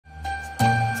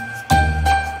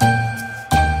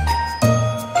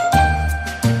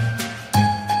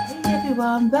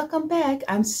everyone, welcome back.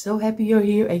 I'm so happy you're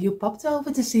here and you popped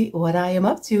over to see what I am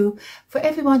up to. For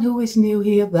everyone who is new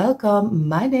here, welcome.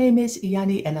 My name is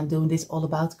Janny and I'm doing this all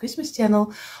about Christmas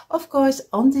channel. Of course,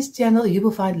 on this channel you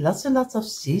will find lots and lots of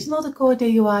seasonal decor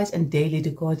DIYs and daily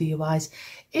decor DIYs.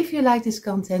 If you like this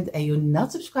content and you're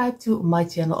not subscribed to my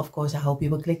channel, of course I hope you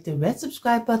will click the red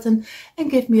subscribe button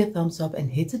and give me a thumbs up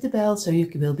and hit the bell so you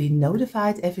will be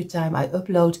notified every time I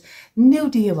upload new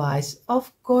DIYs.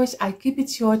 Of course I keep it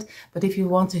short, but if you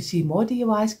want to see more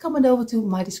DIYs, come on over to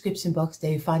my description box.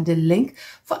 There you find the link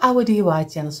for our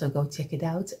DIY channel, so go check it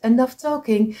out. Enough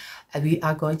talking, we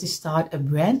are going to start a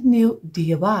brand new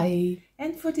DIY.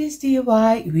 And for this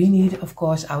DIY we need of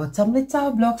course our tumbling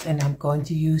tower blocks, and I'm going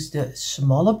to use the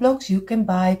smaller blocks you can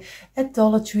buy at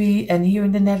Dollar Tree, and here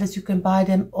in the Netherlands you can buy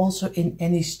them also in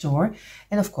any store,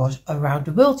 and of course around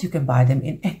the world you can buy them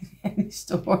in any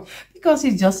store, because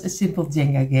it's just a simple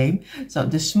Jenga game. So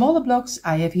the smaller blocks,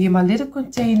 I have here my little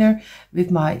container with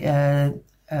my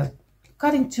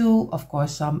cutting tool, of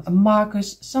course some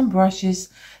markers, some brushes,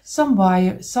 some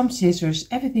wire, some scissors,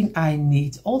 everything I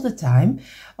need all the time.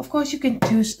 Of course you can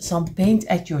choose some paint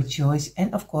at your choice,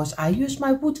 and of course I use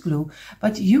my wood glue,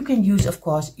 but you can use of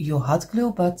course your hot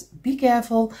glue, but be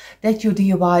careful that your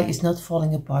DIY is not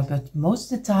falling apart. But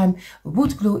most of the time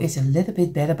wood glue is a little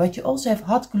bit better, but you also have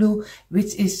hot glue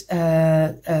which is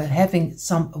having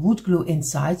some wood glue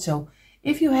inside, so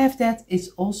if you have that, it's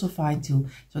also fine too.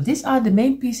 So these are the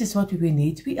main pieces what we will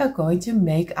need. We are going to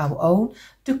make our own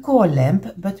decor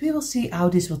lamp, but we will see how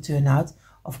this will turn out.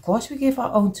 Of course, we give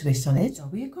our own twist on it. So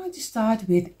we are going to start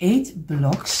with 8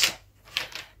 blocks.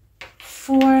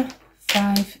 4,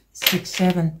 5, 6,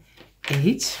 7,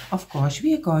 8. Of course,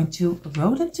 we are going to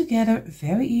roll them together.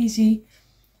 Very easy.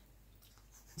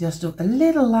 Just do a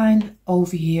little line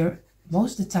over here.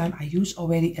 Most of the time I use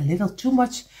already a little too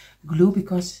much glue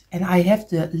and I have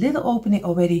the little opening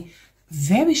already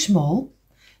very small.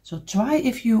 So try,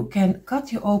 if you can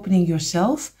cut your opening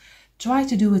yourself, try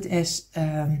to do it as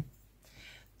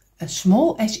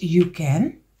small as you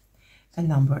can. And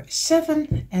number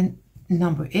 7 and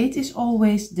number 8 is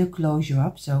always the closure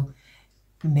up. So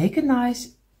make a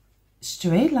nice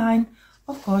straight line,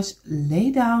 of course lay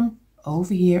down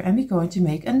over here, and we're going to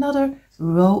make another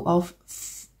row of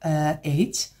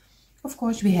 8. Of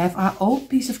course we have our old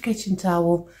piece of kitchen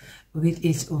towel which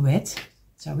is wet,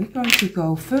 so we're going to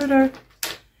go further.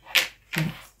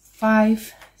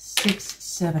 5, 6,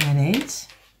 7 and 8,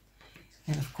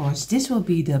 and of course this will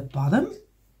be the bottom,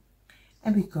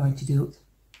 and we're going to do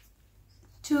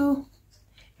 2,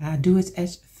 and I do it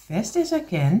as fast as I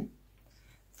can.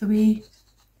 3,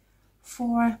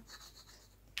 4,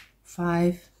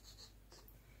 5,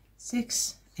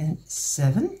 6 and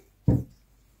 7.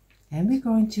 And we're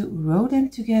going to roll them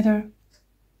together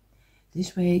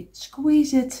this way,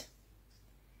 squeeze it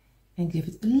and give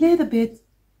it a little bit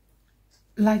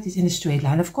like this in a straight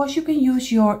line. Of course you can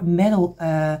use your metal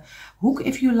hook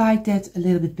if you like that a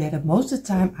little bit better. Most of the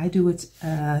time I do it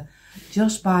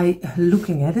just by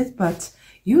looking at it, but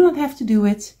you don't have to do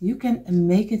it. You can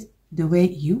make it the way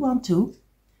you want to.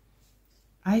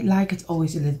 I like it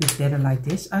always a little bit better like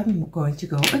this. I'm going to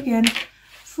go again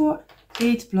for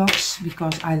 8 blocks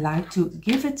because I like to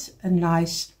give it a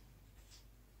nice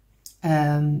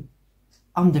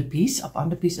underpiece,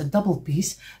 a double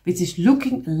piece, which is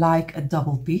looking like a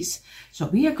double piece. So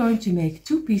we are going to make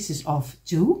 2 pieces of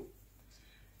 2,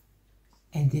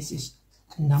 and this is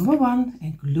number 1,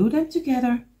 and glue them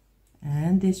together.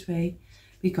 And this way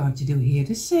we're going to do here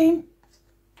the same,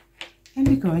 and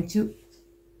we're going to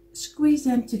squeeze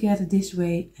them together this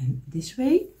way and this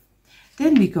way.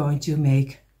 Then we're going to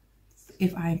make,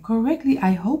 if I am correctly,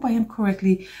 I hope I am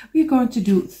correctly, we're going to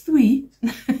do 3,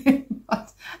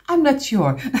 but I'm not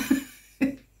sure.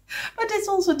 But that's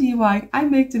also DIY. I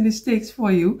make the mistakes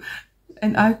for you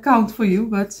and I count for you,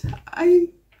 but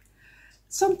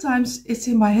sometimes it's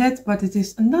in my head, but it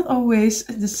is not always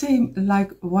the same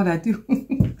like what I do.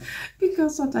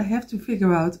 Because sometimes I have to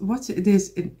figure out what it is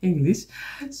in English.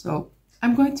 So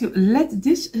I'm going to let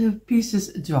these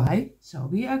pieces dry. So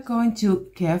we are going to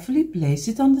carefully place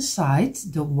it on the side,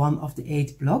 the one of the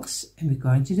 8 blocks, and we're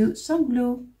going to do some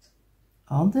glue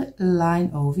on the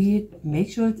line over here. Make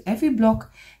sure that every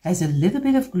block has a little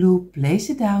bit of glue.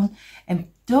 Place it down, and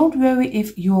don't worry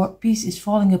if your piece is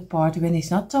falling apart when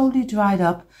it's not totally dried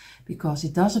up, because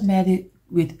it doesn't matter.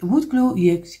 With wood glue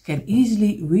you can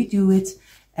easily redo it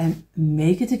and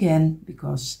make it again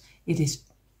because it is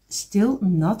still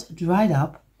not dried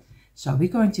up. So we're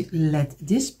going to let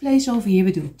this place over here.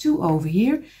 We do 2 over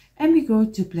here, and we're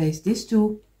going to place this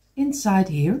 2 inside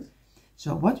here.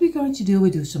 So what we're going to do, we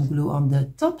do some glue on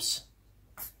the tops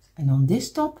and on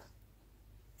this top,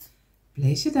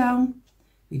 place it down.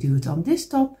 We do it on this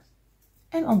top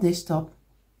and on this top.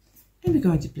 And we're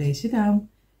going to place it down.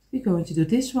 We're going to do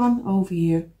this one over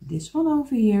here, this one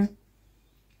over here,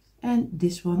 and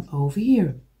this one over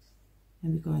here.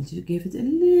 And we're going to give it a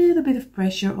little bit of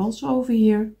pressure also over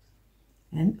here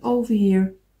and over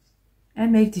here.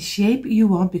 And make the shape you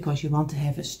want, because you want to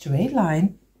have a straight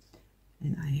line.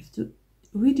 And I have to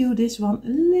redo this one a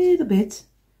little bit.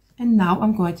 And now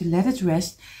I'm going to let it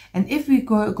rest. And if we're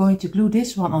going to glue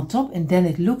this one on top, and then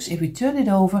it looks, if we turn it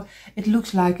over, it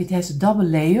looks like it has a double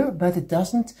layer, but it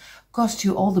doesn't cost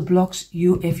you all the blocks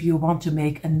if you want to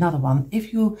make another one.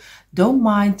 If you don't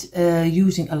mind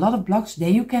using a lot of blocks,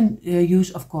 then you can use,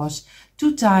 of course,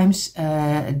 2 times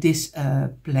this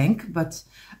plank. But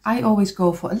I always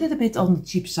go for a little bit on the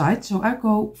cheap side, so I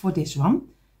go for this one.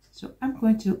 So I'm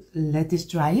going to let this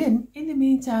dry in. In the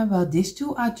meantime, while these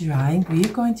two are drying, we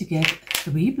are going to get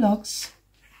 3 blocks.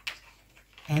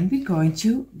 And we're going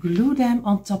to glue them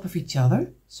on top of each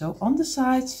other. So on the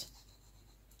sides,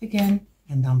 again,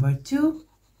 and number 2.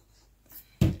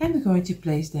 And we're going to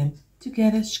place them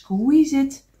together, squeeze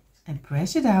it and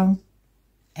press it down.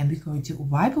 And we're going to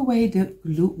wipe away the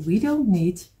glue we don't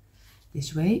need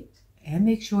this way. And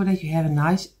make sure that you have a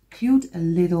nice, cute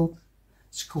little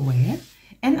square.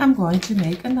 And I'm going to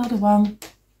make another one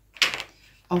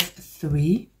of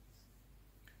 3.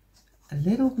 A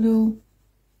little glue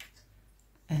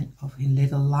and of a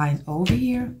little line over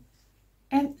here.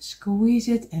 And squeeze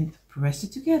it and press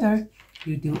it together.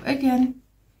 You do again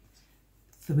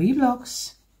 3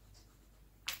 blocks.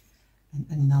 And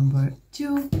a number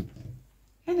 2.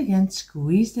 And again,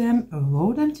 squeeze them,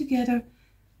 roll them together.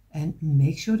 And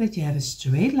make sure that you have a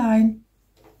straight line.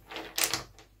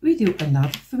 We do another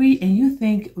 3, and you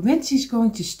think, when she's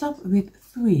going to stop with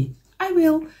 3? I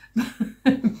will,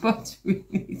 but we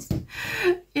need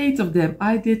 8 of them.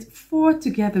 I did 4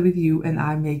 together with you, and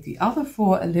I make the other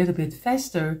 4 a little bit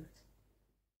faster.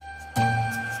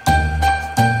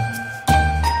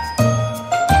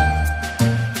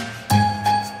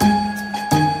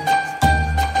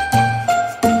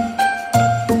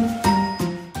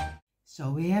 So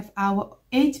we have our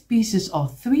 8 pieces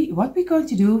of 3. What we're going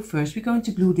to do, first we're going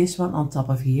to glue this one on top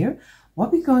of here.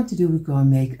 What we're going to do, we're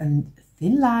going to make a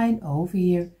thin line over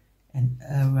here and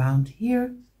around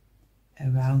here,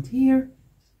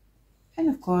 and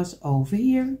of course over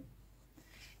here.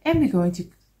 And we're going to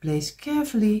place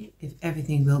carefully, if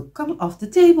everything will come off the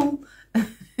table,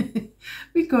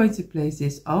 we're going to place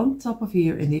this on top of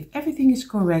here, and if everything is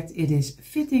correct, it is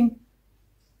fitting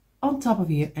on top of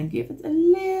here, and give it a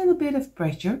little bit of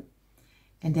pressure.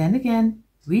 And then again,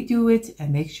 redo it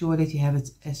and make sure that you have it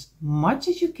as much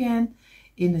as you can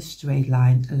in a straight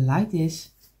line like this.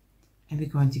 And we're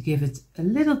going to give it a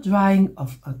little drying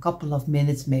of a couple of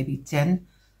minutes, maybe 10.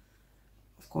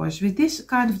 Of course, with this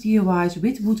kind of DIYs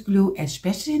with wood glue,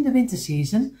 especially in the winter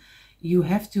season, you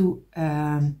have to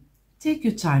take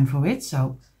your time for it.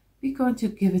 So we're going to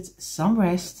give it some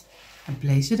rest and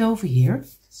place it over here.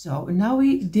 So now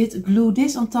we did glue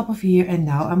this on top of here, and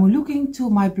now I'm looking to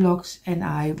my blocks and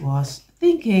I was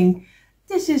thinking,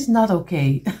 this is not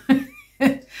okay.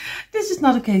 This is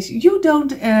not okay. So you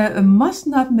don't must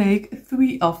not make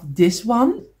 3 of this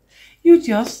one. You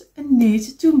just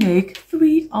need to make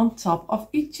 3 on top of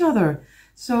each other.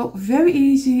 So very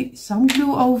easy, some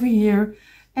glue over here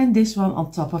and this one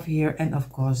on top of here, and of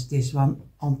course this one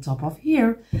on top of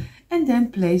here. And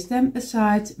then place them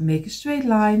aside, make a straight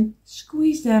line,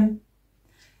 squeeze them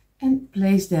and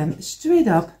place them straight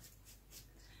up,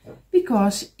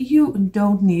 because you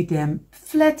don't need them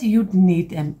flat, you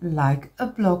need them like a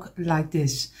block like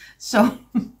this. So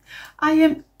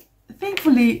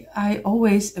thankfully I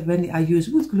always, when I use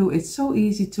wood glue, it's so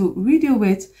easy to redo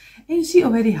it, and you see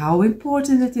already how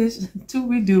important it is to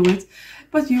redo it.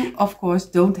 But you of course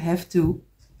don't have to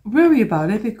worry about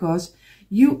it, because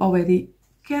you already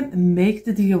can make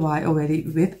the DIY already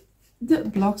with the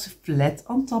blocks flat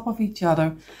on top of each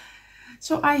other.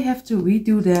 So I have to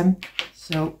redo them.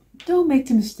 So don't make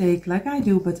the mistake like I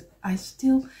do, but I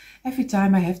still, every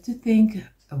time I have to think,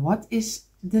 what is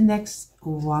the next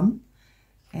one?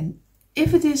 And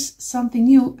if it is something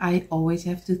new, I always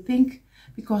have to think,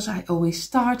 because I always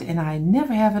start and I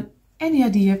never have any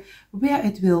idea where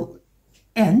it will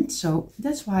end. So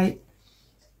that's why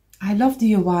I love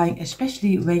DIYing,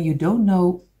 especially when you don't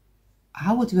know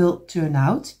how it will turn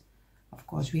out. Of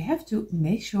course, we have to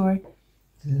make sure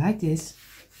like this.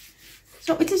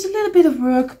 So it is a little bit of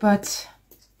work, but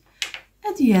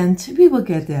at the end we will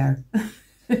get there.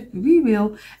 We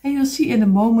will, and you'll see in a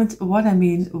moment what I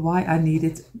mean, why I need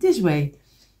it this way,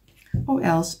 or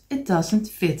else it doesn't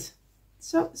fit.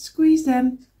 So squeeze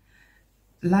them,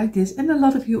 like this. And a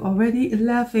lot of you already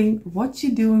laughing what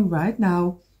you're doing right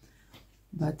now.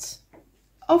 But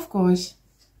of course,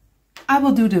 I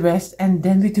will do the rest and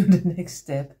then we do the next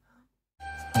step.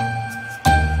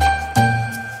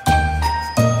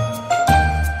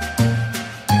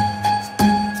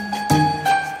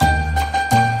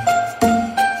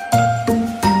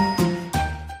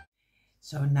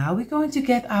 So now we're going to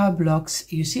get our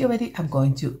blocks. You see already, I'm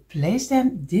going to place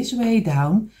them this way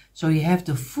down. So you have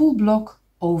the full block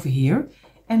over here.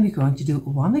 And we're going to do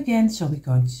one again. So we're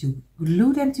going to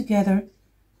glue them together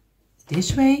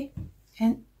this way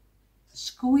and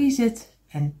squeeze it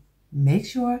and make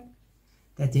sure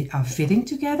that they are fitting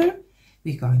together.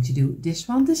 We're going to do this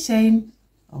one the same.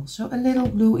 Also a little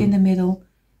glue in the middle.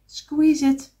 Squeeze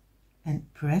it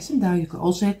and press them down. You can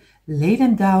also lay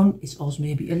them down. It's also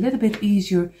maybe a little bit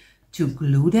easier to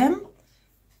glue them.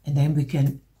 And then we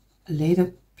can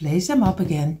later place them up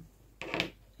again.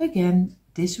 Again,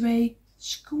 this way,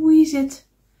 squeeze it.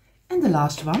 And the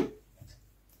last one.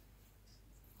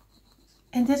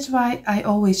 And that's why I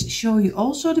always show you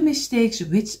also the mistakes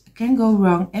which can go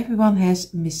wrong. Everyone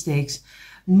has mistakes.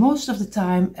 Most of the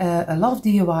time, a lot of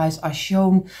DIYs are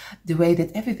shown the way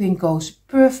that everything goes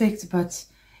perfect, but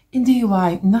in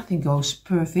DIY, nothing goes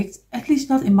perfect, at least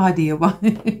not in my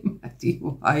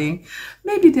DIYing.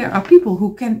 Maybe there are people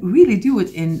who can really do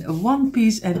it in one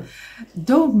piece and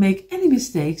don't make any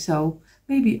mistakes. So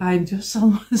maybe I'm just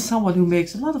someone who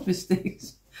makes a lot of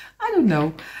mistakes. I don't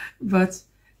know. But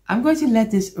I'm going to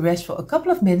let this rest for a couple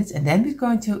of minutes and then we're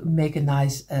going to make a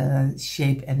nice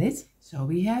shape in it. So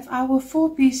we have our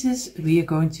 4 pieces. We are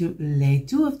going to lay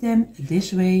 2 of them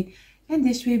this way. And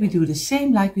this way we do the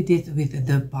same like we did with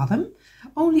the bottom,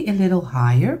 only a little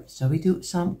higher. So we do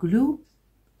some glue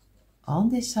on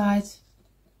this side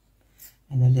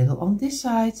and a little on this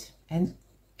side. And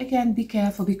again, be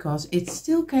careful because it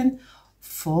still can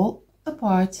fall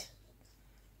apart.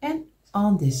 And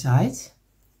on this side.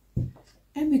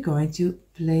 And we're going to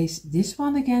place this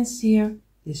one against here,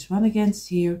 this one against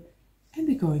here. And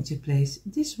we're going to place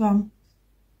this one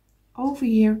over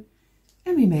here.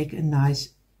 And we make a nice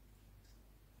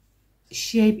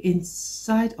shape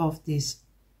inside of this,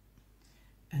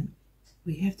 and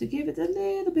we have to give it a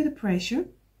little bit of pressure,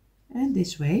 and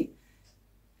this way,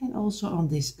 and also on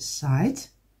this side.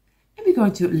 And we're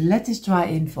going to let this dry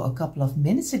in for a couple of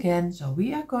minutes again. So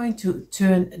we are going to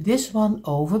turn this one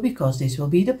over because this will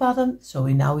be the bottom. So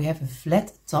now we have a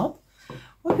flat top.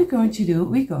 What we're going to do,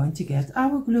 we're going to get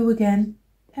our glue again,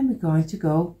 and we're going to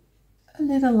go a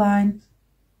little line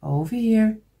over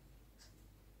here,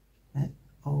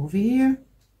 over here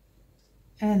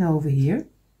and over here.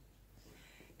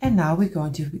 And now we're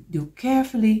going to do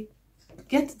carefully,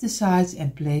 get the sides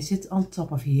and place it on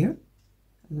top of here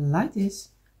like this.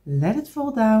 Let it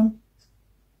fall down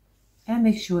and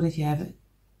make sure that you have it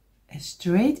as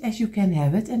straight as you can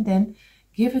have it, and then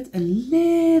give it a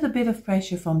little bit of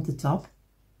pressure from the top.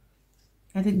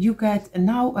 And then you get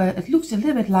now it looks a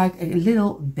little bit like a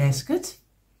little basket,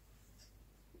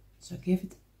 so give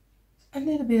it a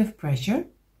little bit of pressure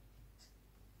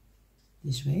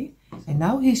this way. And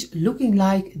now he's looking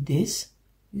like this,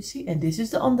 you see, and this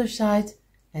is the underside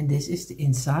and this is the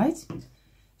inside.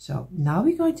 So now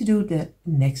we're going to do the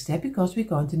next step because we're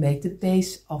going to make the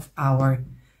base of our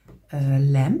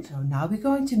lamp. So now we're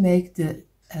going to make the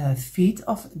feet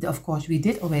of course we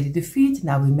did already the feet.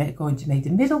 Now we're going to make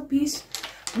the middle piece.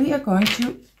 We are going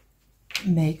to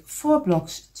make 4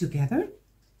 blocks together.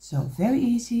 So very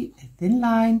easy, a thin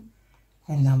line,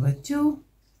 and number 2,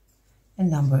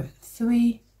 and number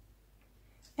 3,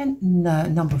 and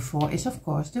number 4 is of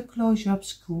course the close-up.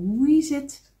 Squeeze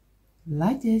it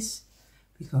like this.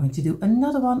 We're going to do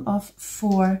another one of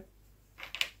 4,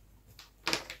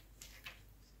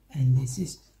 and this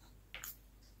is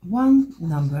 1,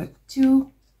 number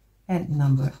 2, and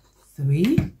number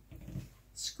 3.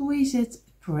 Squeeze it,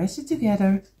 press it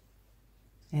together,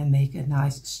 and make a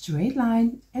nice straight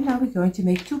line. And now we're going to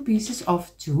make 2 pieces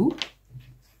of 2.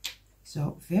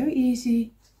 So very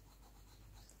easy.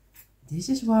 This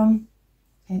is 1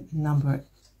 and number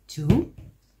 2.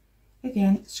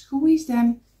 Again, squeeze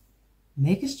them,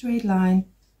 make a straight line,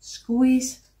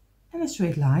 squeeze and a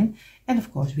straight line. And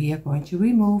of course we are going to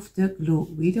remove the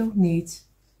glue we don't need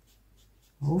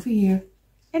over here.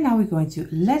 And now we're going to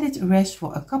let it rest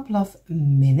for a couple of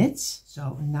minutes.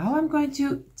 So now I'm going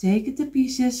to take the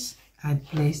pieces and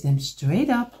place them straight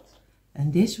up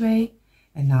and this way.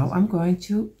 And now I'm going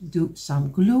to do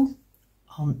some glue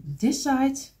on this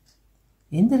side,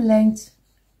 in the length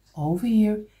over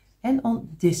here, and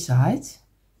on this side.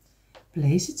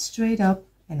 Place it straight up,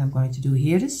 and I'm going to do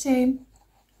here the same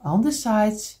on the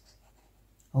sides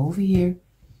over here,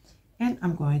 and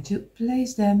I'm going to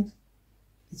place them.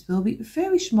 It will be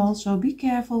very small, so be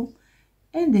careful.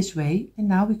 And this way, and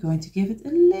now we're going to give it a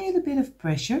little bit of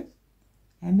pressure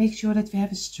and make sure that we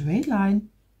have a straight line.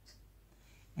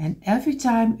 And every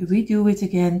time we do it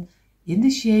again in the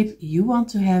shape you want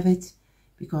to have it,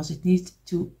 because it needs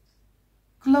to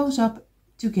close up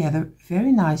together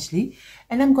very nicely.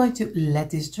 And I'm going to let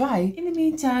this dry. In the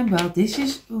meantime, while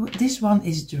this one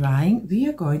is drying, we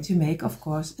are going to make, of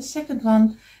course, a second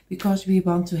one, because we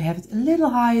want to have it a little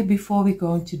higher before we're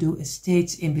going to do a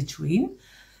stage in between.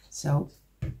 So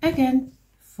again,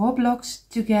 4 blocks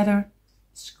together,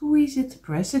 squeeze it,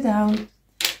 press it down,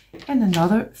 and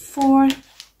another 4.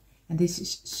 And this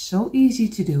is so easy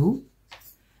to do.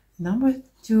 Number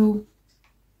 2,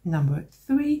 number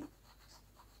 3,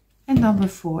 and number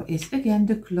 4 is again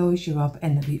the closure up,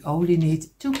 and we only need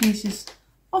 2 pieces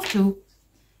of 2.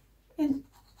 And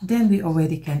then we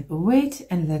already can wait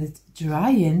and let it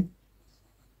dry in.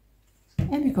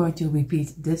 And we're going to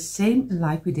repeat the same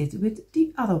like we did with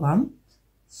the other one.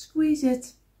 Squeeze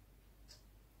it,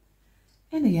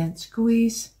 and again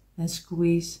squeeze and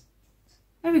squeeze,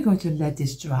 and we're going to let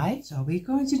this dry. So we're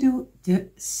going to do the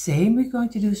same. We're going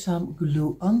to do some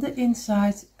glue on the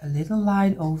inside, a little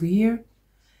line over here,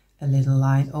 a little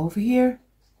line over here,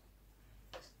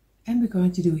 and we're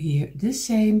going to do here the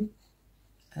same,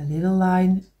 a little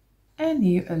line, and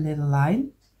here a little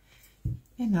line.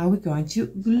 And now we're going to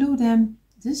glue them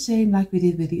the same like we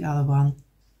did with the other one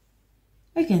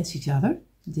against each other.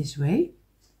 This way,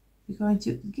 we're going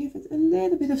to give it a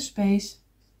little bit of space,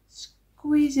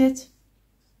 squeeze it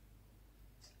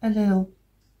a little,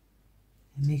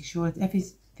 and make sure that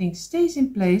everything stays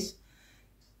in place.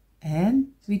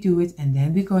 And we do it, and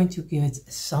then we're going to give it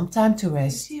some time to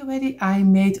rest. You see already, I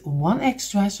made 1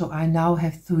 extra, so I now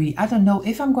have 3. I don't know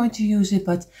if I'm going to use it,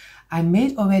 but I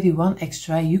made already 1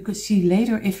 extra. You could see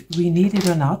later if we need it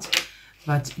or not.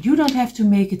 But you don't have to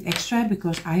make it extra,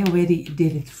 because I already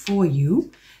did it for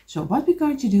you. So what we're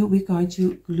going to do, we're going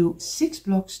to glue 6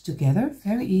 blocks together,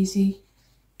 very easy.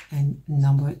 And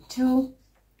number 2,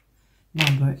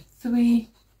 number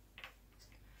 3,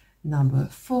 number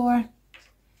 4,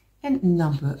 and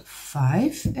number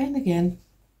 5. And again,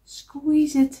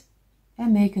 squeeze it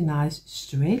and make a nice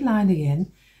straight line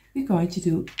again. We're going to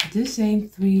do the same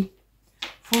 3,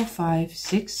 4, 5,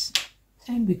 6.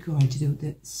 And we're going to do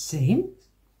the same,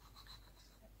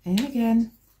 and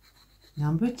again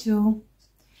number 2,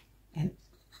 and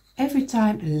every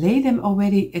time lay them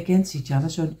already against each other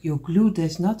so your glue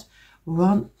does not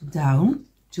run down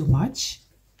too much.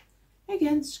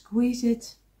 Again, squeeze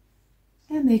it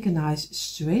and make a nice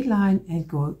straight line, and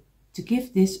go to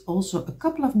give this also a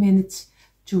couple of minutes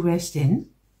to rest in,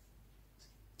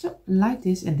 so like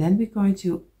this. And then we're going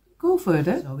to go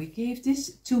further. So we gave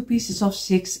this 2 pieces of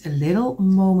 6 a little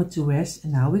moment to rest,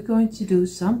 and now we're going to do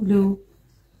some glue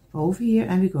over here,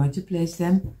 and we're going to place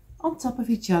them on top of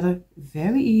each other,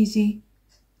 very easy,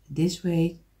 this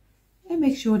way. And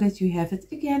make sure that you have it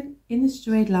again in a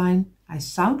straight line. I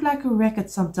sound like a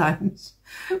racket sometimes,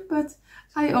 but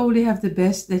I only have the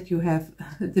best that you have,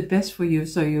 the best for you,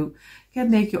 so you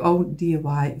can make your own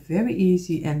DIY very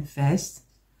easy and fast.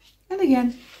 And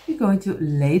again, we're going to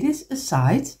lay this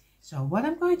aside. So what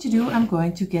I'm going to do, I'm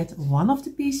going to get one of the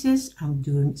pieces. I'm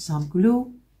doing some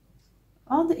glue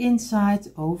on the inside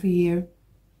over here,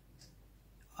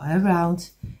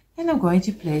 around, and I'm going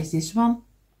to place this one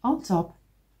on top.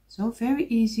 So very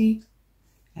easy,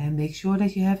 and make sure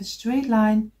that you have a straight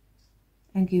line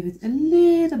and give it a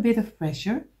little bit of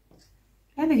pressure.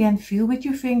 And again, feel with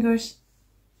your fingers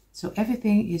so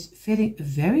everything is fitting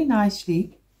very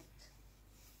nicely.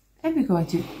 And we're going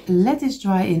to let this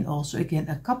dry in also again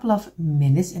a couple of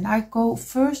minutes. And I go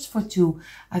first for 2.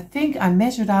 I think I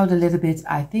measured out a little bit.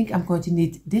 I think I'm going to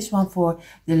need this one for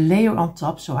the layer on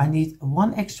top. So I need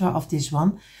 1 extra of this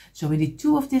one. So we need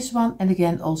 2 of this one, and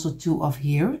again also 2 of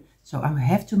here. So I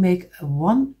have to make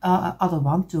one other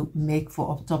one to make for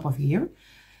on top of here.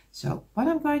 So what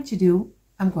I'm going to do,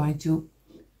 I'm going to,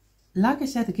 like I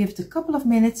said, give it a couple of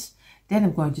minutes. Then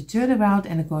I'm going to turn around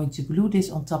and I'm going to glue this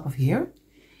on top of here.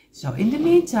 So in the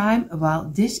meantime, while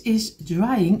this is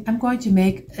drying, I'm going to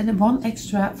make 1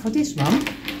 extra for this one.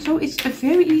 So it's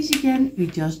very easy again. We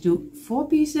just do 4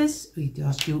 pieces. We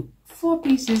just do 4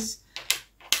 pieces.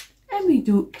 And we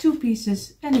do 2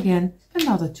 pieces. And again,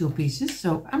 another 2 pieces.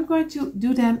 So I'm going to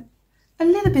do them a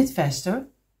little bit faster.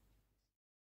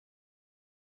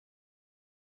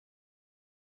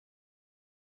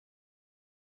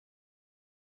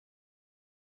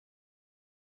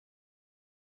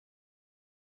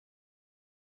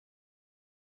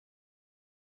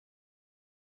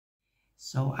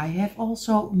 So I have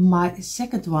also my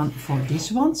second one for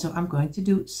this one. So I'm going to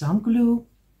do some glue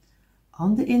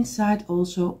on the inside,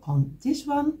 also on this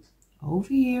one over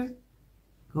here.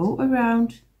 Go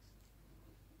around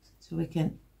so we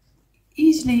can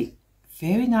easily,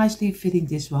 very nicely fitting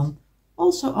this one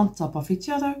also on top of each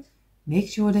other. Make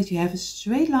sure that you have a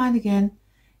straight line again.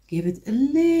 Give it a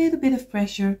little bit of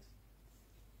pressure.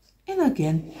 And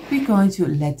again, we're going to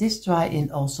let this dry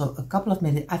in also a couple of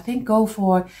minutes. I think go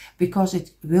for, because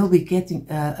it will be getting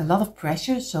a lot of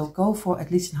pressure, so go for at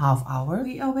least a half hour.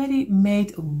 We already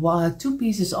made two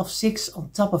pieces of 6 on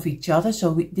top of each other,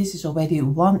 so this is already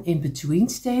one in between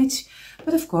stage.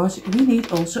 But of course, we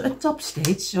need also a top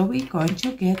stage, so we're going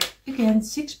to get again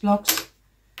 6 blocks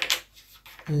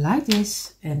like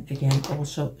this, and again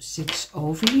also 6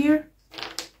 over here.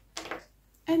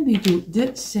 And we do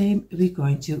the same. We're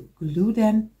going to glue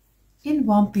them in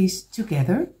one piece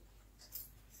together.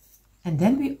 And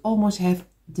then we almost have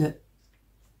the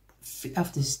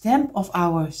stamp of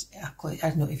our, I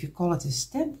don't know if you call it a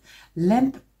stamp,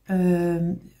 lamp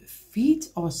feet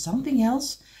or something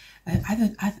else.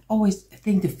 I always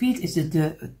think the feet is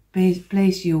the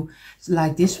place you,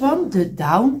 like this one, the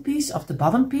down piece of the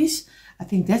bottom piece. I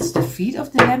think that's the feet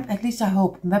of the lamp, at least I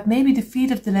hope. But maybe the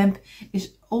feet of the lamp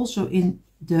is also in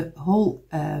the whole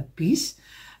piece.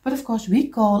 But of course we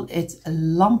call it a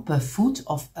lampenvoet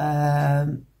of,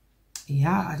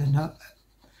 yeah, I don't know.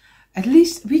 At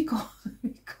least we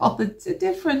call it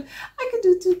different. I can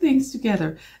do two things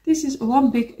together. This is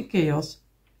one big chaos.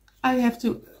 I have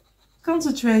to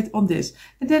concentrate on this.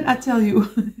 And then I tell you,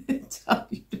 tell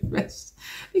you the rest.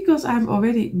 Because I'm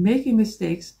already making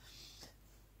mistakes.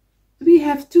 We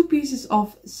have 2 pieces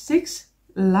of 6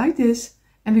 like this.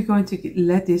 And we're going to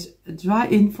let this dry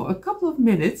in for a couple of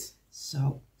minutes.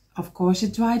 So, of course,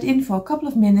 it dried in for a couple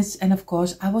of minutes. And of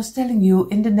course, I was telling you,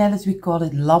 in the Netherlands we call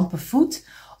it lampenvoet.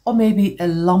 Or maybe a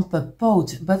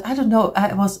lampenpoot. But I don't know,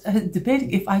 I was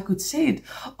debating if I could say it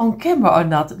on camera or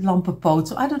not, lampenpoot.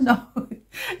 So I don't know.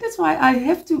 That's why I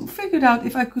have to figure out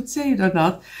if I could say it or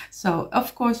not. So,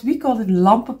 of course, we call it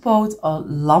lampenpoot or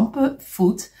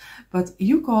lampenvoet. But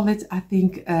you call it, I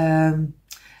think,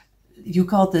 you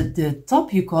call the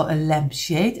top, you call a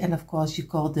lampshade. And of course, you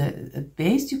call the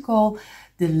base, you call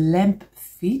the lamp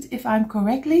feet, if I'm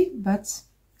correctly. But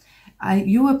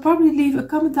you will probably leave a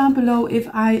comment down below if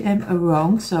I am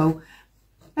wrong. So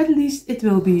at least it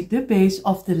will be the base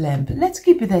of the lamp. Let's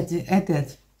keep it at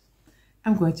that.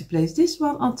 I'm going to place this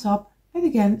one on top. And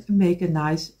again, make a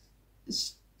nice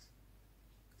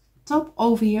top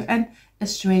over here and a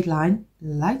straight line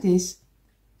like this.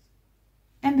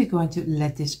 And we're going to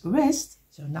let this rest.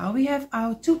 So now we have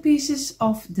our 2 pieces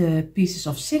of the pieces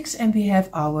of 6 and we have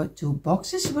our 2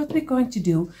 boxes. What we're going to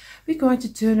do, we're going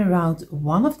to turn around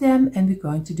one of them and we're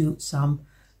going to do some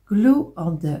glue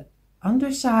on the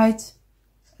underside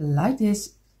like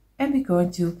this. And we're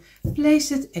going to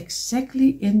place it exactly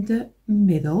in the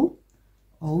middle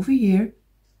over here.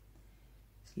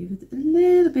 Give it a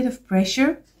little bit of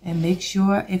pressure and make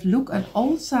sure, if look at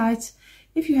all sides,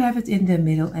 if you have it in the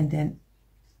middle, and then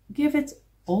give it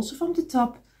also from the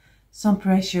top some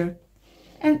pressure.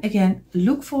 And again,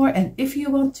 look for, and if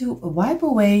you want to wipe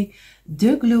away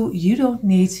the glue, you don't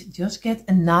need, just get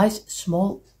a nice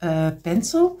small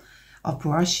pencil or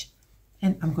brush,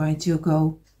 and I'm going to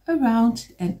go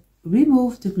around and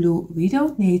remove the glue we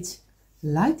don't need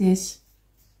like this.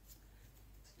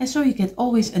 And so you get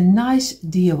always a nice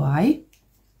DIY.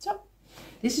 So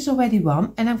this is already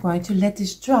one, and I'm going to let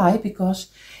this dry,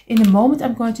 because in a moment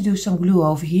I'm going to do some glue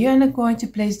over here and I'm going to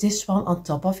place this one on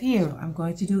top of here. I'm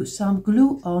going to do some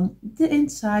glue on the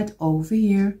inside over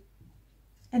here.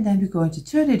 And then we're going to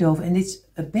turn it over, and it's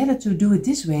better to do it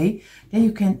this way. Then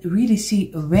you can really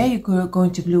see where you're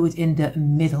going to glue it in the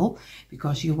middle,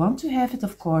 because you want to have it,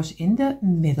 of course, in the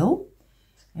middle.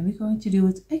 And we're going to do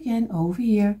it again over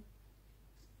here.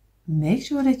 Make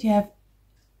sure that you have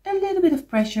a little bit of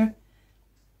pressure.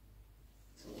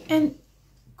 And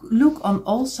look on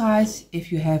all sides if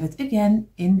you have it again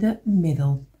in the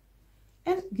middle.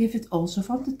 And give it also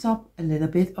from the top a little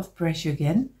bit of pressure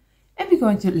again. And we're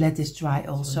going to let this dry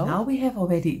also. So now we have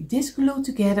already this glue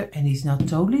together, and it's not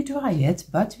totally dry yet,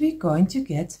 but we're going to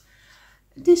get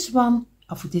this one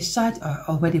off this side.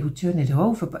 Already we turn it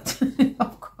over, but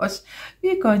of course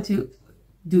we're going to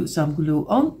do some glue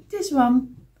on this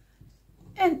one.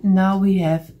 And now we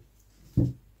have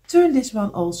turned this one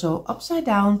also upside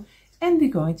down, and we're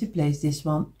going to place this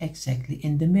one exactly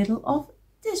in the middle of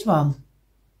this one.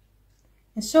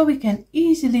 And so we can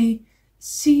easily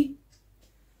see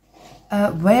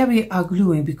where we are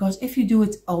gluing, because if you do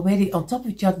it already on top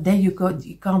of each other, then you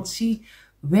can't see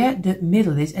where the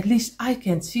middle is. At least I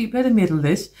can see where the middle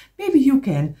is. Maybe you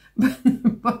can,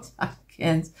 but I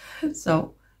can't.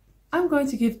 So I'm going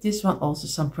to give this one also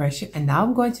some pressure, and now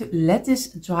I'm going to let this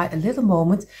dry a little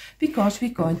moment, because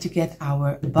we're going to get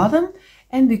our bottom,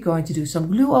 and we're going to do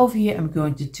some glue over here. I'm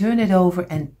going to turn it over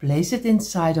and place it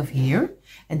inside of here,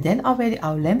 and then already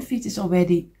our lamp feet is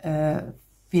already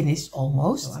finished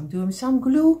almost. So I'm doing some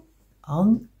glue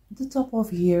on the top of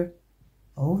here,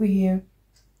 over here,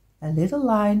 a little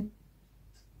line,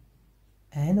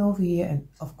 and over here, and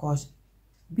of course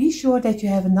be sure that you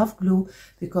have enough glue,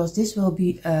 because this will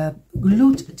be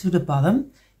glued to the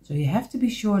bottom. So you have to be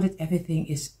sure that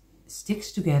everything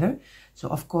sticks together. So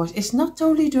of course it's not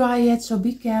totally dry yet, so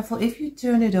be careful if you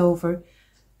turn it over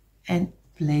and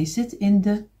place it in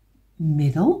the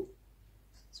middle.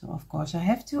 So of course I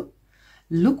have to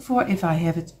look for if I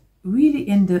have it really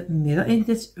in the middle, and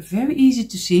it's very easy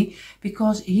to see,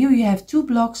 because here you have 2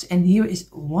 blocks and here is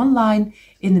 1 line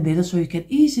in the middle, so you can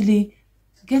easily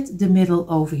get the middle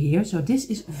over here. So this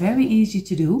is very easy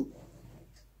to do,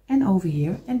 and over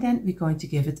here, and then we're going to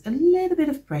give it a little bit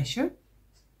of pressure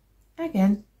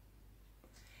again.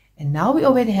 And now we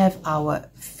already have our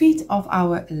feet of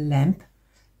our lamp,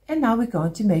 and now we're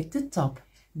going to make the top.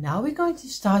 Now we're going to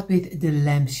start with the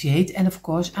lampshade, and of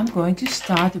course I'm going to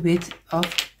start with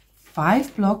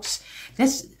 5 blocks.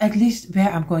 That's at least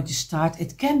where I'm going to start.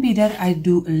 It can be that I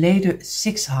do later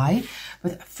 6 high,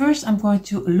 but first I'm going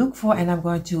to look for, and I'm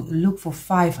going to look for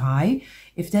 5 high,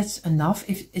 if that's enough.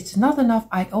 If it's not enough,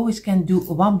 I always can do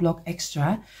 1 block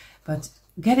extra, but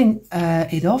getting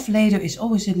it off later is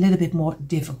always a little bit more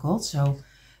difficult. So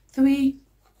 3,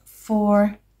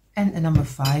 4, and number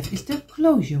 5 is the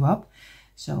closure up.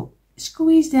 So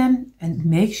squeeze them and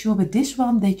make sure with this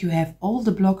one that you have all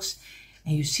the blocks.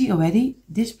 And you see already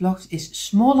this block is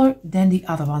smaller than the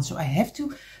other one, so I have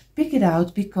to pick it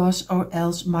out, because or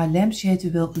else my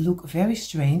lampshade will look very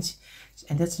strange,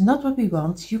 and that's not what we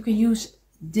want. You can use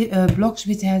the blocks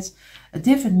which has a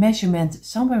different measurement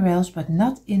somewhere else, but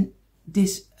not in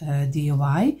this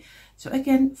DIY. So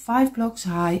again, 5 blocks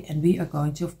high, and we are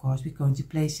going to, of course, we're going to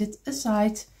place it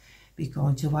aside. We're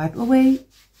going to wipe away,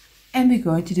 and we're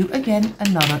going to do again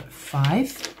another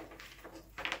 5.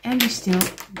 And we're still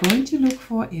going to look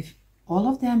for if all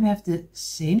of them have the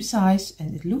same size,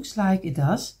 and it looks like it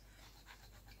does.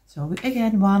 So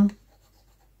again, 1,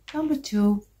 number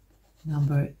 2,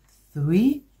 number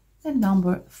 3, and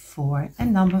number 4,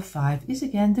 and number 5 is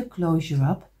again the closure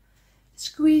up.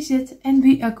 Squeeze it, and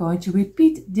we are going to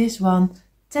repeat this one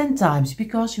 10 times,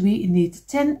 because we need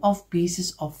 10 of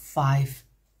pieces of 5.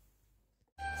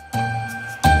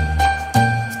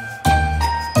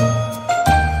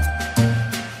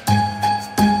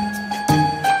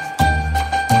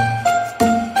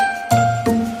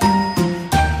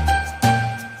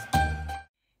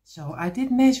 So I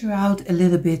did measure out a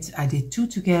little bit. I did 2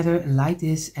 together like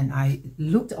this, and I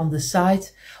looked on the side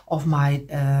of my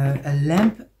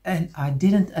lamp, and I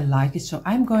didn't like it. So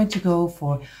I'm going to go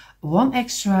for 1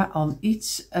 extra on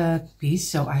each piece.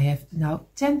 So I have now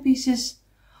 10 pieces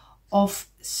of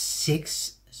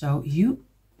 6. So you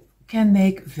can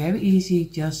make very easy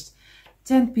just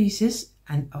 10 pieces.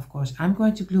 And of course I'm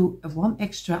going to glue 1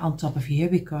 extra on top of here,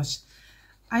 because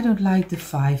I don't like the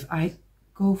 5. I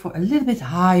go for a little bit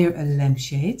higher a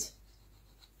lampshade,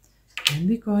 and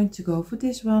we're going to go for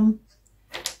this one.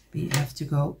 We have to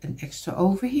go an extra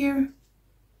over here,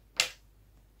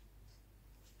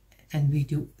 and we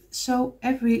do so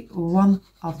every one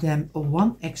of them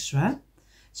 1 extra.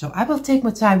 So I will take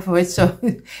my time for it, so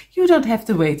you don't have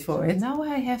to wait for it. Now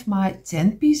I have my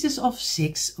 10 pieces of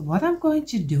 6. What I'm going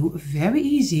to do, very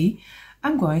easy,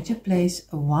 I'm going to place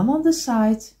 1 on the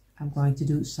side. I'm going to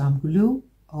do some glue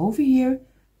over here,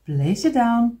 place it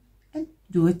down, and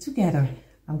do it together.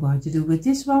 I'm going to do with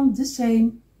this one the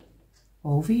same,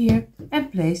 over here,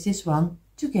 and place this one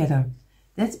together.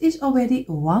 That is already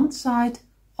 1 side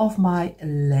of my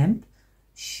lamp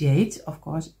shade. Of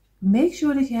course, make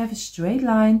sure that you have a straight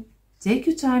line. Take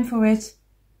your time for it,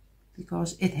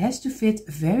 because it has to fit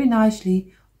very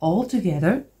nicely all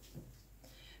together.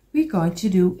 We're going to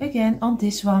do again on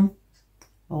this one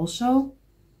also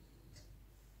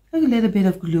a little bit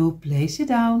of glue, place it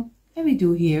down, and we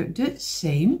do here the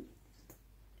same.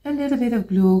 A little bit of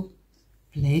glue,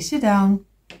 place it down,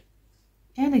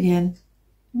 and again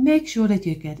make sure that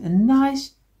you get a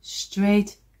nice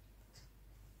straight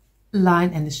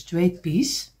line and a straight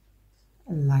piece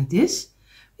like this.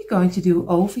 We're going to do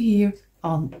over here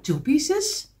on 2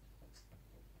 pieces,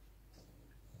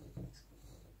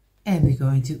 and we're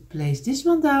going to place this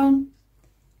one down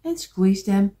and squeeze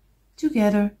them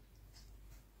together.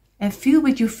 and feel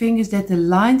with your fingers that the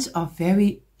lines are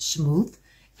very smooth.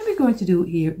 And we're going to do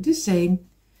here the same.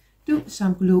 Do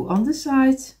some glue on the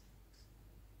side.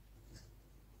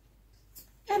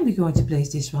 And we're going to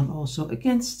place this one also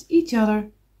against each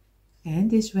other. And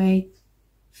this way,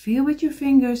 feel with your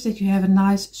fingers that you have a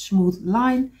nice smooth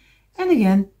line. And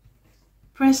again,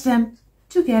 press them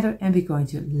together, and we're going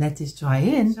to let this dry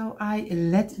in. So I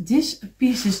let these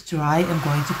pieces dry. I'm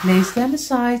going to place them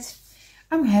aside.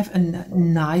 I have a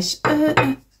nice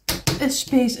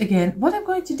space again. What I'm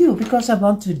going to do, because I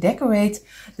want to decorate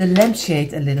the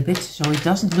lampshade a little bit, so it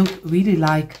doesn't look really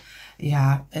like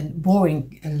a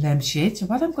boring lampshade. So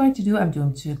what I'm going to do, I'm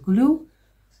going to glue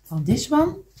on this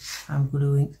one. I'm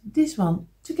gluing this one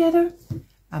together.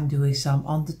 I'm doing some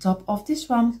on the top of this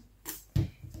one.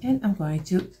 And I'm going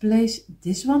to place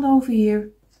this one over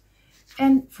here.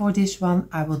 And for this one,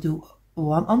 I will do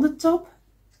one on the top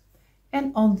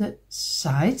and on the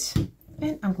sides.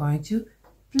 And I'm going to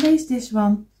place this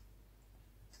one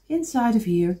inside of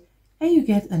here. And you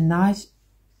get a nice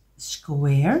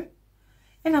square.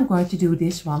 And I'm going to do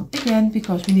this one again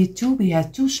because we need two. We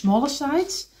have two smaller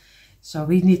sides. So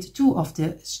we need two of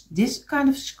this kind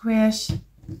of squares.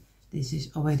 This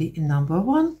is already number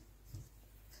 1.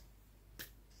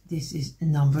 This is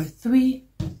number 3.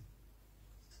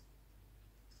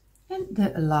 And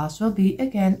the last will be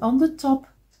again on the top.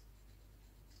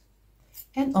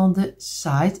 And on the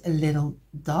side a little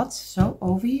dot. So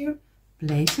over here,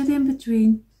 place it in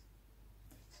between.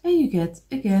 And you get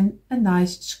again a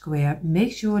nice square.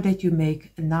 Make sure that you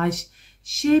make a nice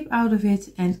shape out of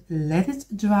it and let it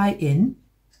dry in.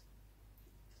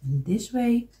 And this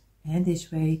way and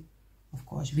this way. Of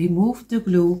course, remove the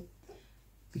glue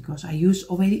because I use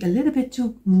already a little bit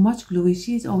too much glue. You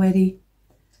see it already.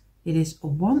 It is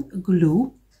one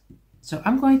glue. So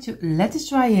I'm going to let this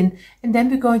dry in, and then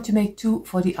we're going to make 2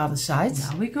 for the other side.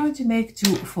 Now we're going to make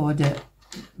 2 for the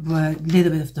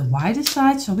little bit of the wider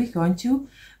side. So we're going to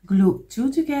glue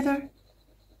 2 together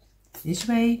this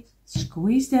way,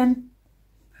 squeeze them,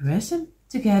 press them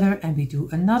together, and we do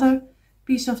another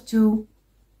piece of 2.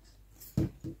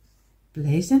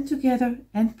 Place them together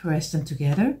and press them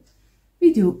together.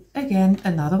 We do again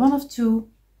another one of 2.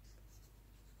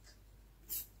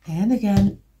 And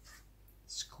again,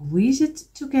 squeeze it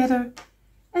together.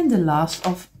 And the last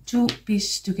of 2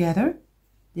 pieces together,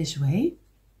 this way,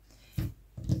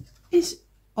 is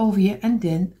over here, and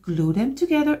then glue them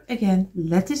together again.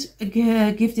 Let this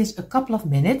give this a couple of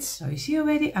minutes. So you see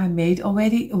already, I made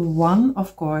already 1.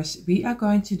 Of course, we are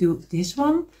going to do this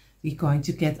one. We're going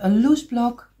to get a loose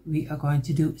block. We are going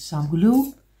to do some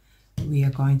glue. We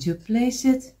are going to place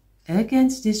it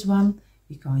against this one.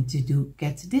 We're going to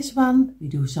get this one. We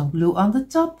do some glue on the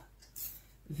top.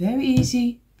 Very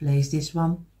easy. Place this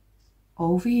one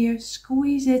over here.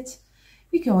 Squeeze it.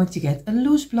 We're going to get a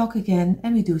loose block again,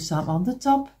 and we do some on the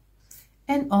top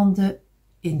and on the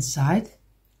inside.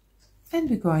 And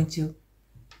we're going to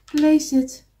place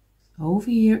it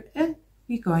over here, and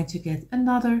we're going to get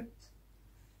another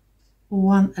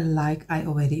one like I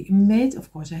already made.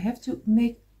 Of course, I have to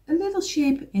make a little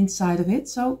shape inside of it.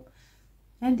 So,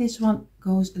 and this one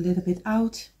goes a little bit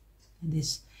out, and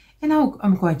this. And now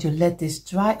I'm going to let this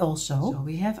dry also. So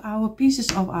we have our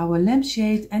pieces of our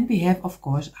lampshade, and we have, of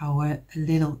course, our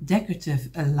little decorative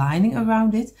lining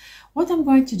around it. What I'm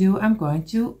going to do, I'm going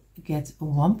to get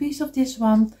one piece of this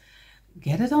one,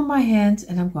 get it on my hand,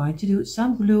 and I'm going to do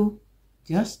some glue,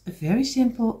 just very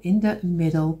simple in the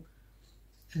middle,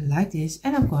 like this.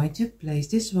 And I'm going to place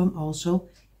this one also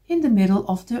in the middle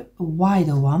of the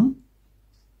wider one.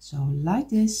 So like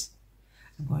this.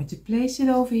 I'm going to place it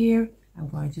over here. I'm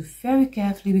going to very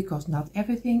carefully, because not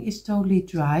everything is totally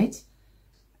dried.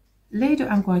 Later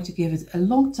I'm going to give it a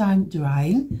long time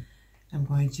drying. I'm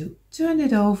going to turn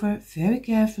it over very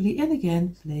carefully, and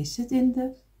again place it in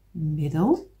the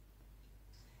middle.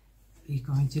 We're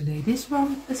going to lay this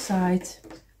one aside.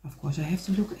 Of course, I have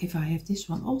to look if I have this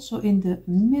one also in the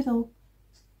middle,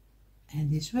 and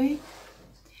this way.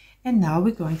 And now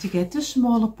we're going to get the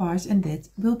smaller parts, and that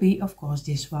will be, of course,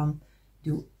 this one.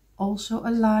 Do also a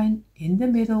line in the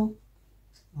middle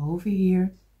over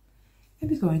here, and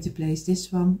we're going to place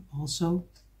this one also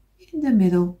in the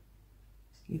middle.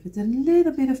 Give it a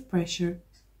little bit of pressure,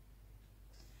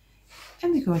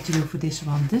 and we're going to do for this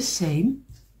one the same.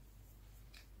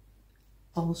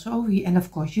 Also over here, and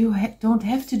of course you don't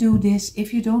have to do this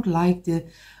if you don't like the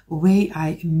way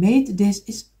I made this.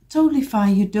 It's totally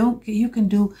fine. You can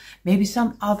do maybe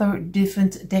some other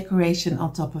different decoration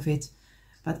on top of it,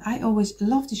 but I always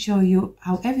love to show you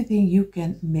how everything you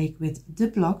can make with the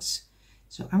blocks.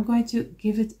 So I'm going to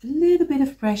give it a little bit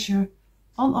of pressure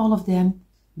on all of them,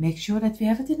 make sure that we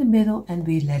have it in the middle and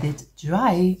we let it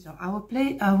dry. So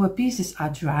our pieces are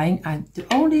drying, and the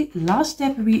only last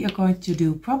step we are going to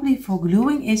do probably for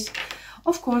gluing is,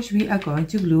 of course, we are going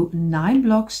to glue 9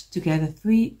 blocks together,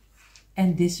 3,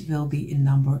 and this will be in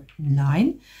number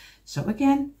 9. So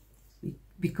again,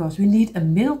 because we need a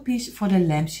middle piece for the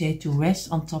lampshade to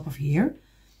rest on top of here.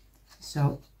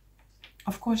 So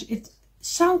of course it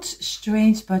sounds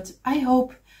strange, but I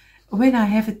hope when I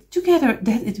have it together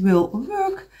that it will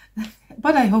work.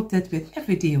 But I hope that with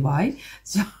every DIY,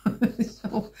 so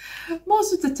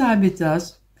most of the time it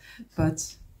does.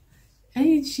 But and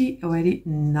you see already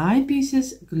 9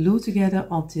 pieces glued together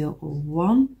until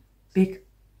one big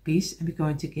piece, and we're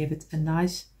going to give it a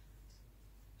nice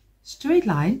straight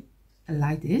line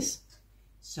like this.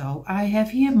 So I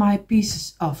have here my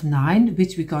pieces of 9,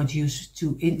 which we're going to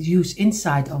use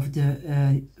inside of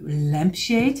the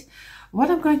lampshade. What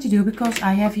I'm going to do, because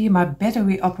I have here my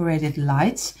battery operated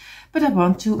lights, but I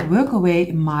want to work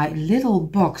away my little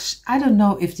box. I don't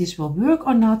know if this will work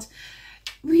or not.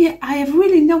 I have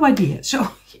really no idea. So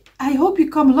I hope you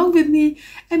come along with me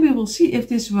and we will see if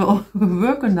this will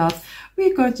work or not.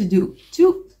 We're going to do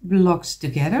 2 blocks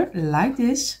together like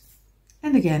this.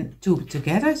 And again, 2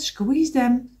 together, squeeze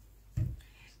them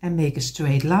and make a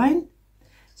straight line.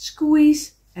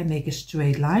 Squeeze and make a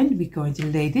straight line. We're going to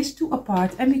lay this 2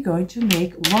 apart and we're going to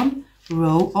make 1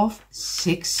 row of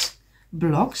 6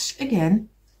 blocks again.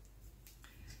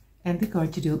 And we're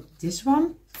going to do this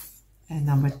one and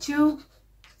number 2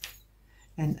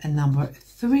 and a number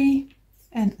 3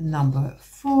 and number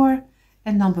 4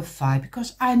 and number 5,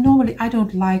 because I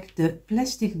don't like the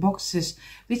plastic boxes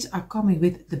which are coming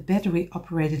with the battery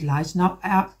operated lights. Now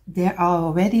there are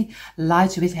already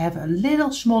lights which have a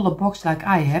little smaller box like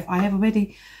I have. I have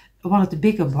already one of the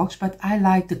bigger box, but I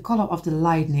like the color of the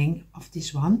lighting of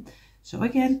this one. So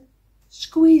again,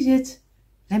 squeeze it,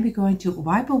 then we're going to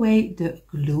wipe away the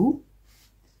glue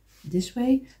this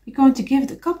way. We're going to give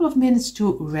it a couple of minutes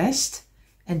to rest,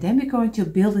 and then we're going to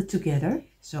build it together.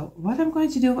 So what I'm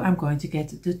going to do, I'm going to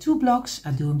get the 2 blocks,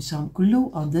 I'm doing some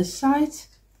glue on this side,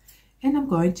 and I'm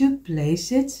going to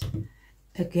place it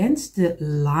against the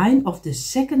line of the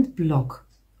second block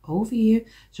over here.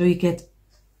 So you get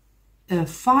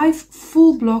 5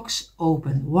 full blocks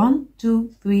open, 1,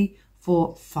 2, 3,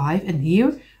 4, 5, and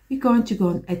here we're going to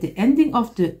go at the ending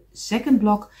of the second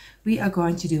block. We are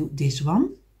going to do this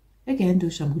one, again do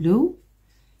some glue.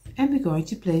 And we're going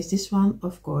to place this one,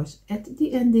 of course, at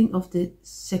the ending of the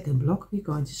second block. We're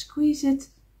going to squeeze it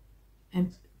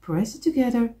and press it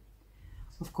together.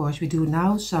 Of course, we do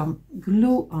now some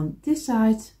glue on this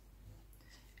side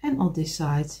and on this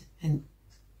side. And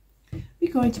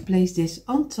we're going to place this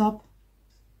on top.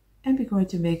 And we're going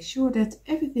to make sure that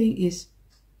everything is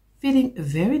fitting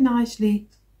very nicely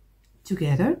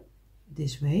together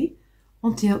this way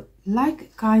until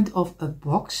like kind of a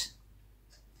box.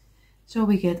 So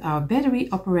we get our battery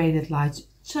operated lights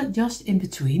just in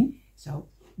between. So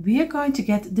we are going to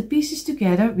get the pieces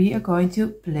together. We are going to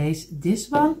place this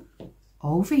one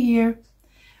over here.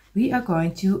 We are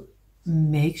going to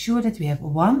make sure that we have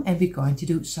one, and we're going to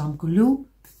do some glue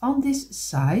on this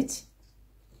side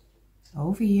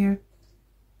over here.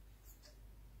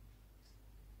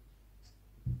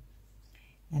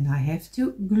 And I have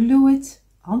to glue it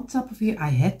on top of here. I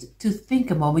had to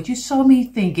think a moment. You saw me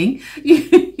thinking.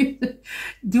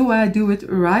 Do I do it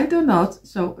right or not?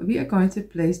 So we are going to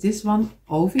place this one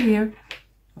over here.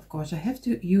 Of course, I have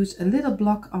to use a little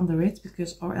block under it,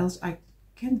 because or else I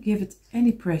can't give it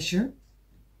any pressure.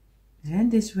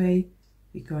 And this way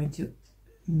we're going to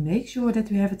make sure that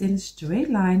we have it in a straight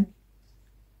line.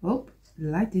 Oh,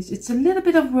 like this. It's a little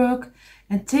bit of work,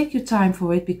 and take your time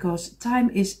for it, because time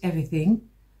is everything.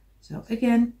 So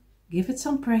again, give it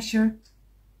some pressure,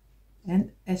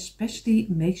 and especially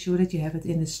make sure that you have it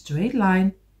in a straight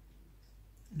line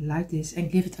like this,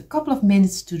 and give it a couple of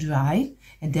minutes to dry.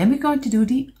 And then we're going to do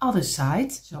the other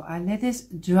side. So I let this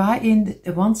dry in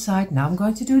the one side. Now I'm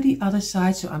going to do the other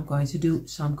side. So I'm going to do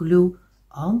some glue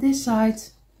on this side,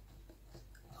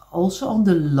 also on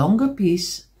the longer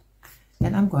piece,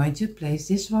 and I'm going to place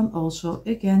this one also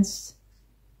against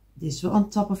this one on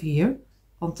top of here,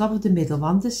 on top of the middle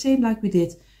one, the same like we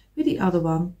did with the other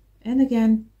one. And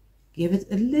again, give it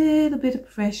a little bit of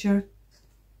pressure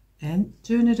and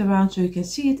turn it around so you can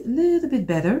see it a little bit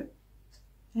better,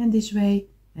 and this way,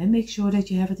 and make sure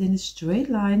that you have it in a straight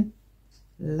line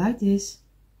like this.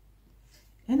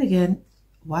 And again,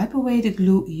 wipe away the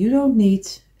glue you don't need,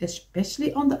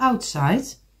 especially on the outside.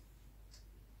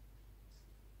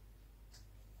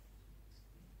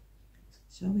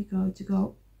 So we're going to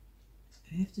go,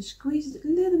 I have to squeeze it a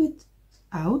little bit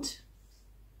out.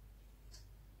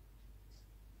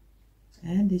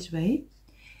 and this way.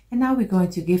 And now we're going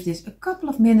to give this a couple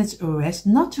of minutes rest,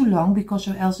 not too long, because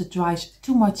or else it dries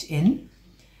too much in.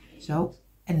 So,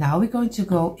 and now we're going to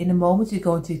go, in a moment we're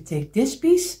going to take this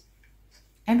piece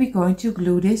and we're going to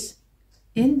glue this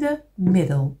in the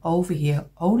middle over here,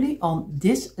 only on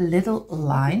this little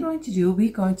line. What we're going to do,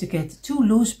 we're going to get 2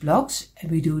 loose blocks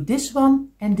and we do this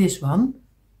one and this one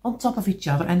on top of each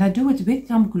other. And I do it with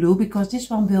some glue because this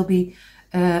one will be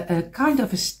a kind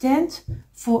of a stand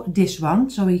for this one,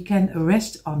 so you can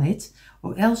rest on it,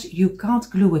 or else you can't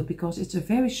glue it because it's a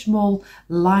very small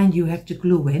line you have to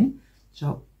glue in.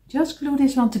 So just glue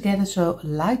this one together, so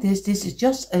like this. This is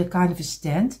just a kind of a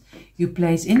stand you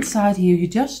place inside here. You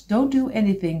just don't do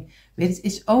anything with it.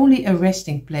 It's only a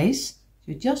resting place.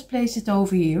 You just place it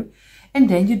over here and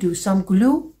then you do some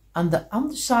glue on the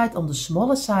underside, on the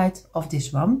smaller side of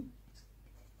this one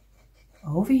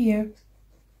over here.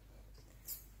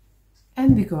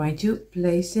 And we're going to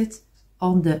place it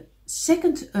on the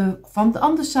second, from the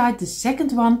underside, the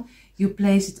second one, you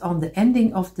place it on the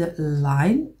ending of the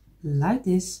line, like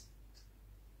this,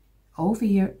 over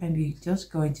here. And we're just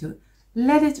going to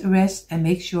let it rest and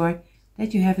make sure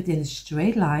that you have it in a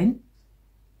straight line.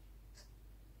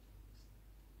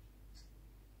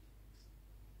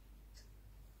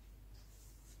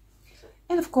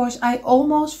 And of course, I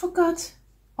almost forgot.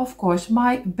 Of course,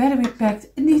 my battery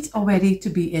pack needs already to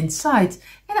be inside.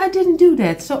 And I didn't do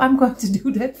that, so I'm going to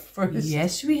do that first.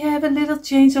 Yes, we have a little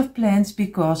change of plans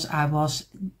because I was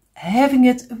having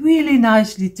it really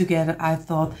nicely together. I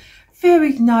thought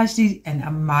very nicely, and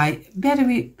my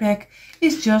battery pack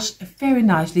is just very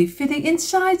nicely fitting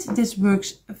inside. This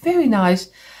works very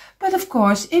nice. But of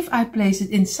course, if I place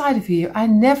it inside of here, I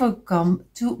never come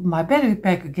to my battery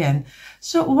pack again.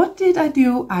 So what did I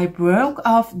do? I broke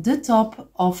off the top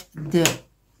of the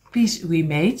piece we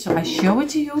made. So I show it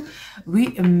to you. We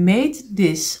made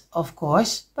this, of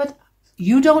course, but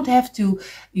you don't have to.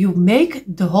 You make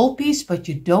the whole piece, but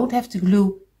you don't have to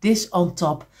glue this on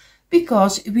top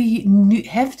because we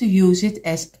have to use it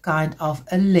as kind of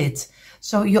a lid.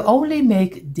 So you only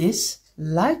make this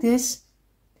like this.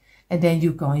 And then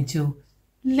you're going to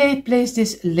place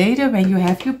this later when you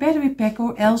have your battery pack,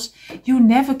 or else you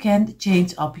never can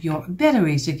change up your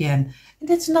batteries again. And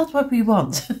that's not what we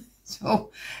want.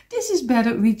 So this is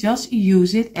better. We just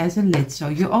use it as a lid. So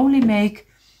you only make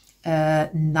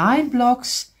 9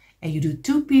 blocks and you do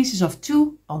 2 pieces of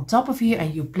 2 on top of here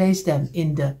and you place them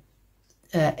in the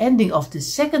ending of the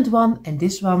second one and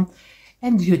this one.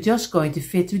 And you're just going to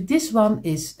fit with this one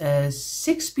is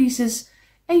 6 pieces.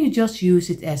 And you just use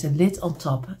it as a lid on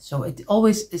top. So it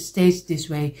always stays this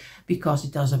way because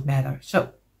it doesn't matter.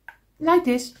 So like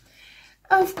this.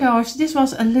 Of course, this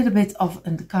was a little bit of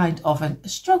a kind of a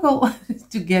struggle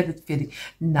to get it fitting.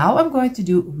 Now I'm going to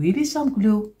do really some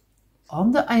glue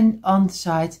on the end, on the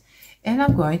side. And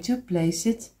I'm going to place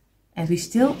it. And we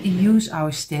still use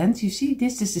our stand. You see,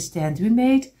 this is the stand we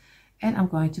made. And I'm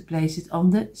going to place it on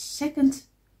the second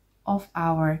of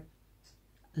our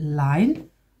line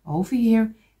over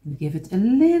here. And give it a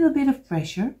little bit of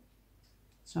pressure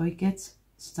so it gets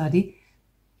steady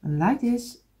like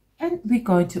this. And we're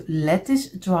going to let this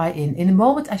dry in. In a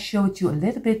moment I show it you a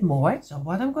little bit more. So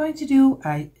what I'm going to do,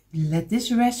 I let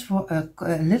this rest for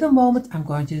a little moment. I'm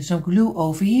going to do some glue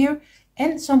over here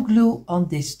and some glue on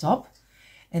this top.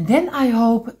 And then I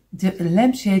hope the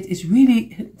lampshade is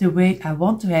really the way I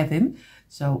want to have him.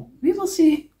 So we will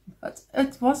see. But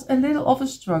it was a little of a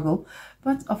struggle.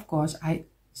 But of course I'm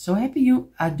so happy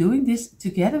you are doing this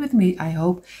together with me, I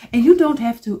hope. And you don't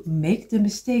have to make the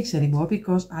mistakes anymore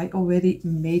because I already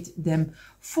made them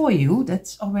for you.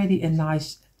 That's already a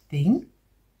nice thing.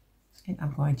 And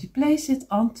I'm going to place it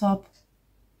on top.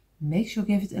 Make sure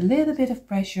give it a little bit of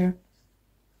pressure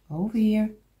over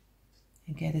here.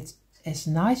 And get it as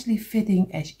nicely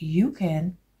fitting as you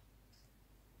can.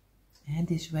 And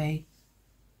this way.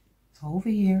 Over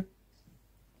here.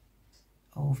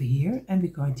 Over here. And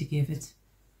we're going to give it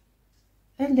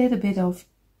a little bit of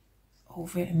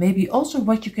over. Maybe also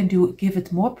what you can do, give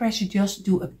it more pressure, just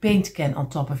do a paint can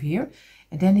on top of here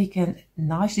and then you can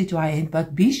nicely dry in,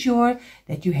 but be sure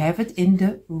that you have it in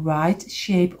the right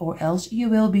shape or else you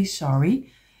will be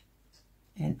sorry.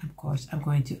 And of course I'm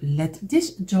going to let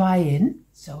this dry in.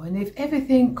 So, and if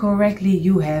everything correctly,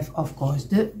 you have of course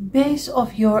the base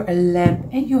of your lamp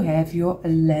and you have your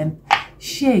lamp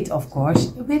shade, of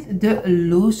course, with the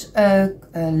loose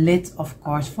lid, of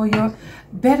course, for your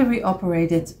battery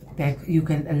operated pack you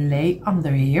can lay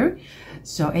under here.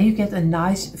 So, and you get a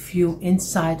nice view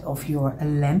inside of your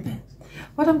lamp.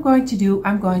 What I'm going to do,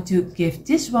 I'm going to give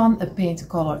this one a paint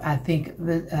color, I think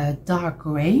with dark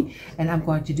gray, and I'm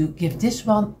going to give this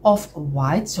one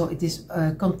off-white, so it is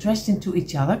contrasting to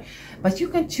each other. But you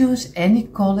can choose any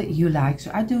color you like.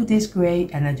 So I do this gray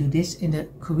and I do this in the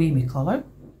creamy color.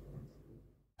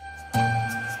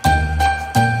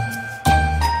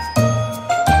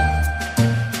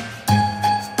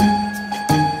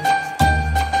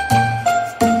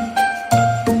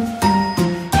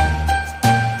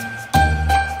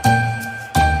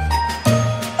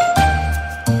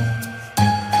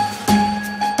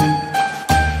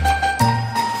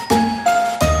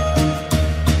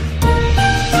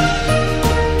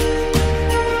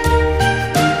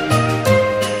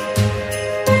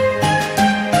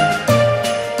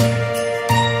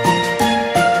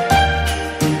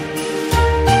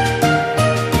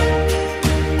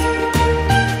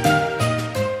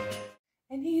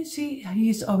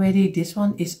 Already this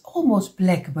one is almost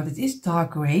black, but it is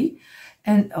dark gray,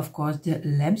 and of course the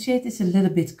lampshade is a little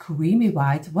bit creamy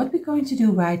white. What we're going to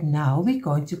do right now, we're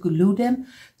going to glue them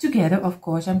together. Of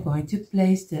course, I'm going to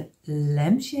place the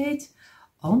lampshade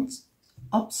on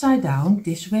upside down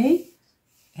this way,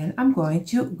 and I'm going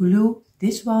to glue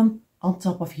this one on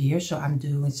top of here. So I'm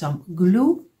doing some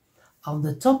glue on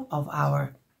the top of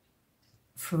our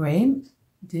frame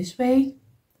this way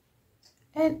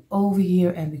and over here,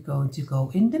 and we're going to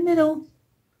go in the middle,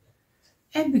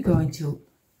 and we're going to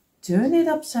turn it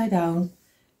upside down,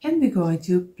 and we're going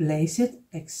to place it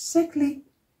exactly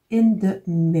in the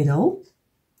middle.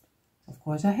 Of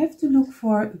course, I have to look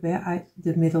for where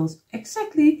the middle's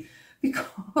exactly,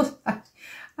 because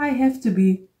I have to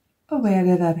be aware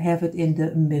that I have it in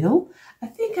the middle. I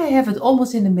think I have it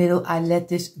almost in the middle. I let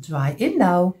this dry in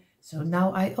now. So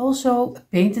now I also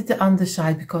painted the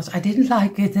underside because I didn't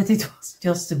like it that it was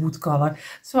just a wood color.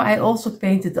 So I also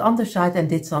painted the underside and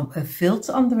did some fills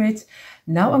under it.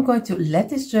 Now I'm going to let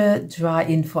this dry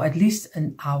in for at least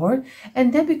an hour,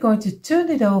 and then we're going to turn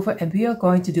it over and we are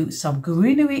going to do some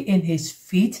greenery in his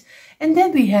feet. And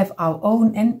then we have our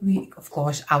own, and we, of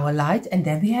course, our light, and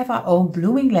then we have our own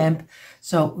blooming lamp.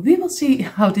 So we will see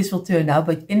how this will turn out,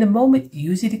 but in a moment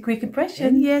you see the quick impression.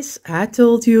 And yes, I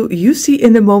told you, you see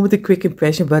in a moment the quick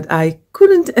impression, but I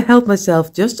couldn't help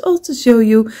myself just also show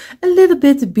you a little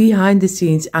bit behind the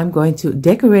scenes. I'm going to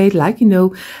decorate, like you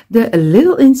know, the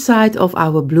little inside of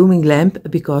our blooming lamp,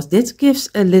 because this gives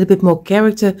a little bit more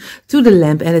character to the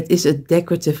lamp, and it is a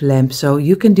decorative lamp, so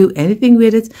you can do anything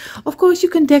with it. Of course, you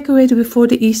can decorate it before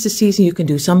the Easter season. You can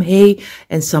do some hay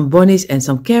and some bunnies and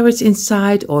some carrots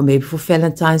inside, or maybe for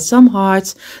Valentine's some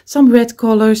hearts, some red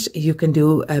colors. You can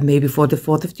do maybe for the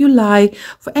 4th of July.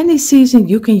 For any season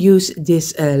you can use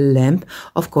this lamp.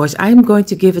 Of course, I'm going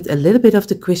to give it a little bit of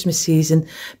the Christmas season,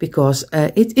 because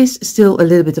it is still a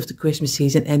little bit of the Christmas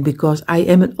season, and because I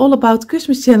am an all about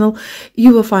Christmas channel,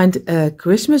 you will find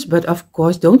Christmas. But of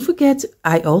course, don't forget,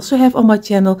 I also have on my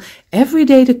channel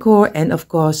everyday decor and of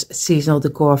course seasonal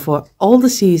decor for all the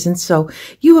seasons. So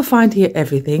you will find here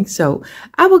everything. So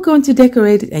I will go to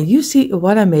decorate it and you see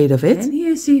what I made of it. And here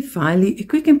you see finally a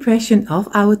quick impression of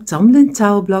our tumbling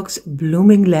towel blocks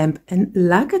blooming lamp. And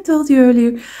like I told you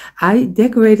earlier, I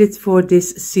decorated for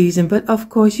this season, but of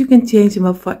course you can change them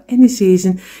up for any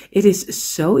season. It is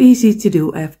so easy to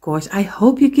do. Of course, I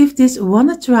hope you give this one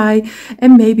a try,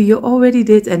 and maybe you already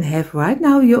did and have right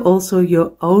now you also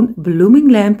your own blooming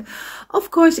lamp. Of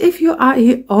course, if you are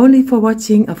here only for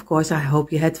watching, of course, I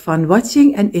hope you had fun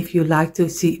watching. And if you like to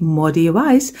see more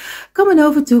DIYs, come on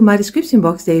over to my description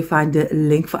box. There you find the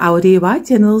link for our DIY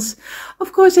channels.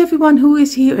 Of course, everyone who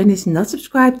is here and is not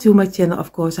subscribed to my channel,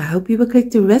 of course, I hope you will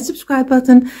click the red subscribe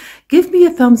button, give me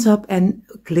a thumbs up and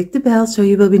click the bell so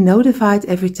you will be notified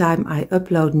every time I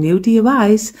upload new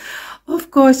DIYs. Of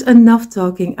course, enough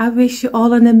talking. I wish you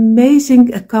all an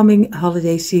amazing coming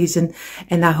holiday season,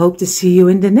 and I hope to see you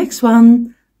in the next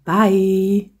one.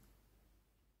 Bye.